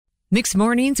Mixed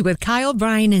Mornings with Kyle,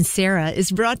 Brian, and Sarah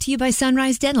is brought to you by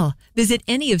Sunrise Dental. Visit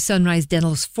any of Sunrise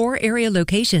Dental's 4 area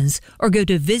locations or go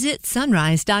to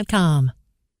visitsunrise.com.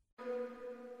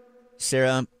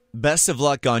 Sarah, best of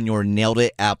luck on your Nailed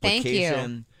It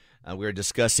application. Thank you. We were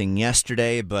discussing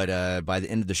yesterday, but by the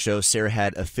end of the show, Sarah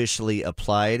had officially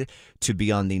applied to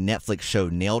be on the Netflix show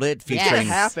Nailed It,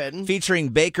 featuring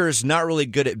bakers not really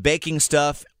good at baking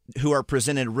stuff who are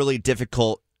presented really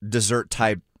difficult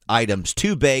dessert-type items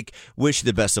to bake. Wish you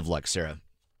the best of luck, Sarah.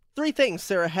 3 things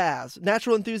Sarah has.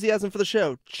 Natural enthusiasm for the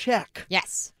show. Check.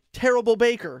 Yes. Terrible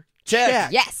baker.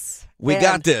 Check. Yes. We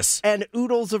got this. And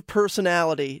oodles of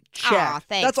personality. Check. Aw,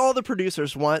 thanks. That's all the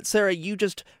producers want. Sarah, you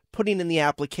just putting in the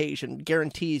application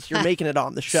guarantees you're making it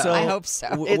on the show. So- I hope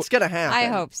so. It's going to happen. I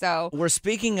hope so. We're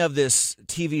speaking of this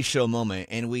TV show moment,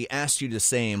 and we asked you the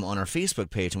same on our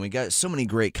Facebook page, and we got so many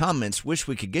great comments. Wish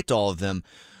we could get to all of them.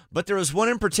 But there was one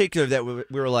in particular that we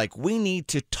were like, we need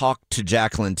to talk to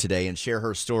Jaclyn today and share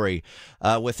her story.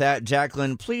 With that,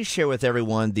 Jaclyn, please share with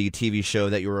everyone the TV show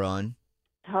that you were on.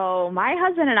 So my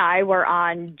husband and I were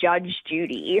on Judge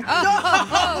Judy.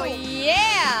 Oh,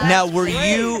 yeah. Now, were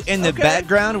you in the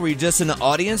background? Were you just in the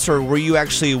audience, or were you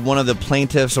actually one of the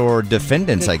plaintiffs or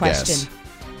defendants, Good I question. guess?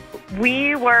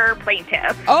 We were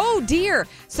plaintiffs. Oh, dear.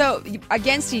 So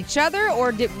against each other,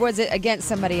 or was it against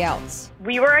somebody else?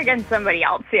 We were against somebody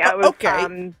else. Yeah, it was,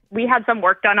 okay. We had some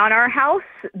work done on our house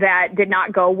that did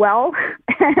not go well,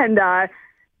 and the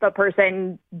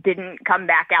person didn't come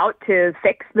back out to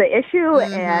fix the issue.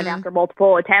 And after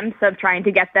multiple attempts of trying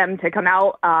to get them to come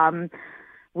out,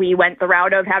 we went the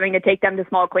route of having to take them to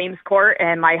small claims court.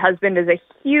 And my husband is a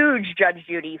huge Judge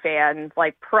Judy fan,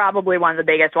 like probably one of the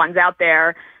biggest ones out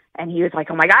there. And he was like,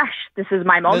 "Oh my gosh, this is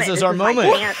my moment. This is our moment."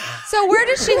 my chance." So where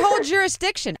does she hold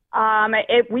jurisdiction?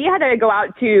 We had to go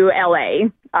out to LA.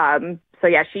 So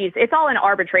yeah, it's all in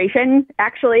arbitration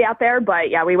actually out there. But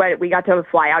yeah, we got to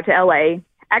fly out to LA.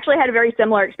 Actually had a very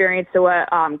similar experience to what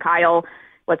Kyle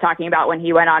was talking about when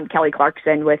he went on Kelly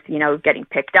Clarkson with, getting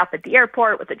picked up at the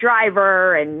airport with the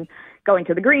driver and going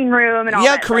to the green room and all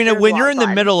that. Yeah, Karina, when you're in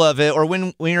the middle of it, or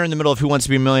when you're in the middle of Who Wants to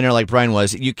Be a Millionaire like Brian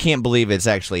was, you can't believe it's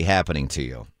actually happening to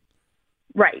you.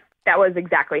 Right. That was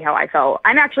exactly how I felt.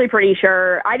 I'm actually pretty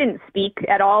sure I didn't speak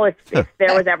at all. If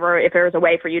there was a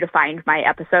way for you to find my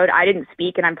episode, I didn't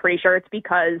speak, and I'm pretty sure it's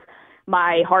because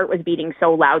my heart was beating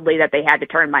so loudly that they had to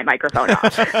turn my microphone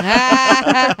off.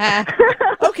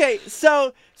 Okay,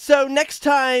 so next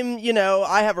time,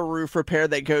 I have a roof repair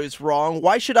that goes wrong,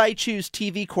 why should I choose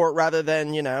TV court rather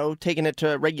than, taking it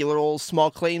to regular old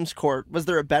small claims court? Was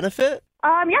there a benefit?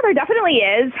 Yeah, there definitely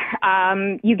is.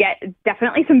 You get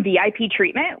definitely some VIP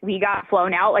treatment. We got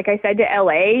flown out, like I said, to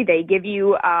LA. They give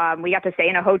you, we got to stay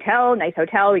in a nice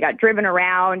hotel. We got driven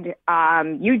around.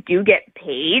 You do get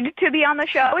paid to be on the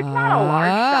show. It's not a large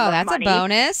sum of that's money, a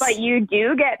bonus. but you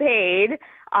do get paid.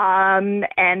 And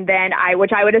then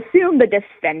which I would assume the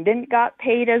defendant got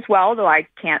paid as well, though I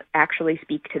can't actually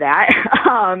speak to that.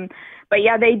 But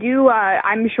yeah, they do.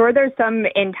 I'm sure there's some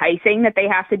enticing that they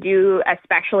have to do,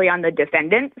 especially on the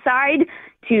defendant side,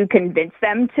 to convince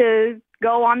them to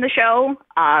go on the show,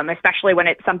 especially when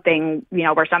it's something,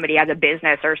 where somebody has a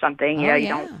business or something. You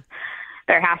don't.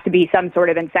 There has to be some sort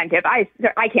of incentive. I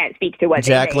can't speak to what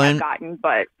they may have gotten,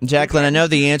 but Jaclyn, I know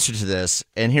the answer to this,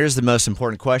 and here's the most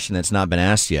important question that's not been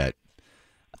asked yet.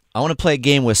 I want to play a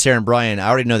game with Sarah and Brian. I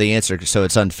already know the answer, so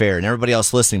it's unfair, and everybody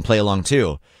else listening, play along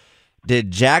too.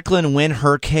 Did Jaclyn win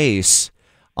her case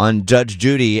on Judge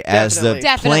Judy as the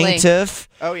plaintiff?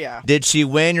 Oh, yeah. Did she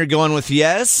win? You're going with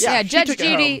yes? Yeah, Judge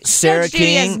Judy. Sarah Judge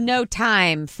Judy has King? no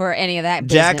time for any of that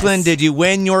business. Jaclyn, did you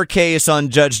win your case on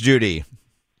Judge Judy?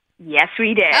 yes,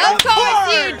 we did. Of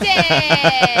course you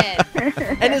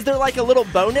did. And is there like a little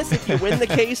bonus if you win the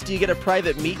case? Do you get a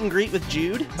private meet and greet with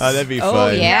Jude? Oh, that'd be fun. Oh,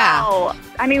 yeah. No.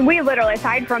 I mean, we literally,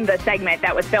 aside from the segment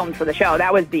that was filmed for the show,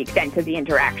 that was the extent of the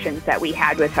interactions that we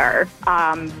had with her.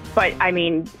 But I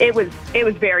mean, it was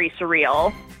very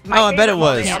surreal. I bet it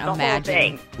was. Can't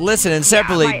imagine. Listen, and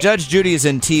separately, Judge Judy is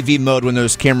in TV mode when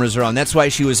those cameras are on. That's why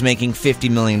she was making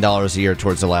 $50 million a year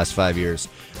towards the last 5 years.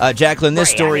 Jaclyn, this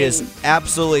story is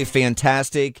absolutely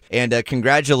fantastic, and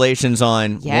congratulations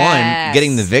on, one,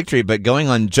 getting the victory, but going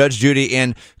on Judge Judy,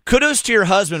 and kudos to your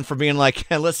husband for being like,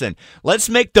 hey, listen, let's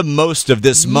make the most of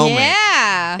this moment.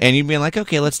 Yeah. And you being like,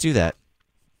 okay, let's do that.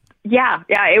 Yeah,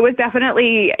 it was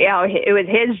definitely, it was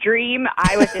his dream.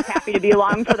 I was just happy to be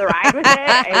along for the ride with it.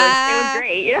 It was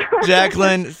great.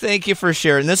 Jaclyn, thank you for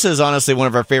sharing. This is honestly one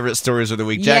of our favorite stories of the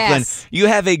week. Yes. Jaclyn, you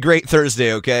have a great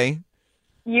Thursday, okay?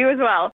 You as well.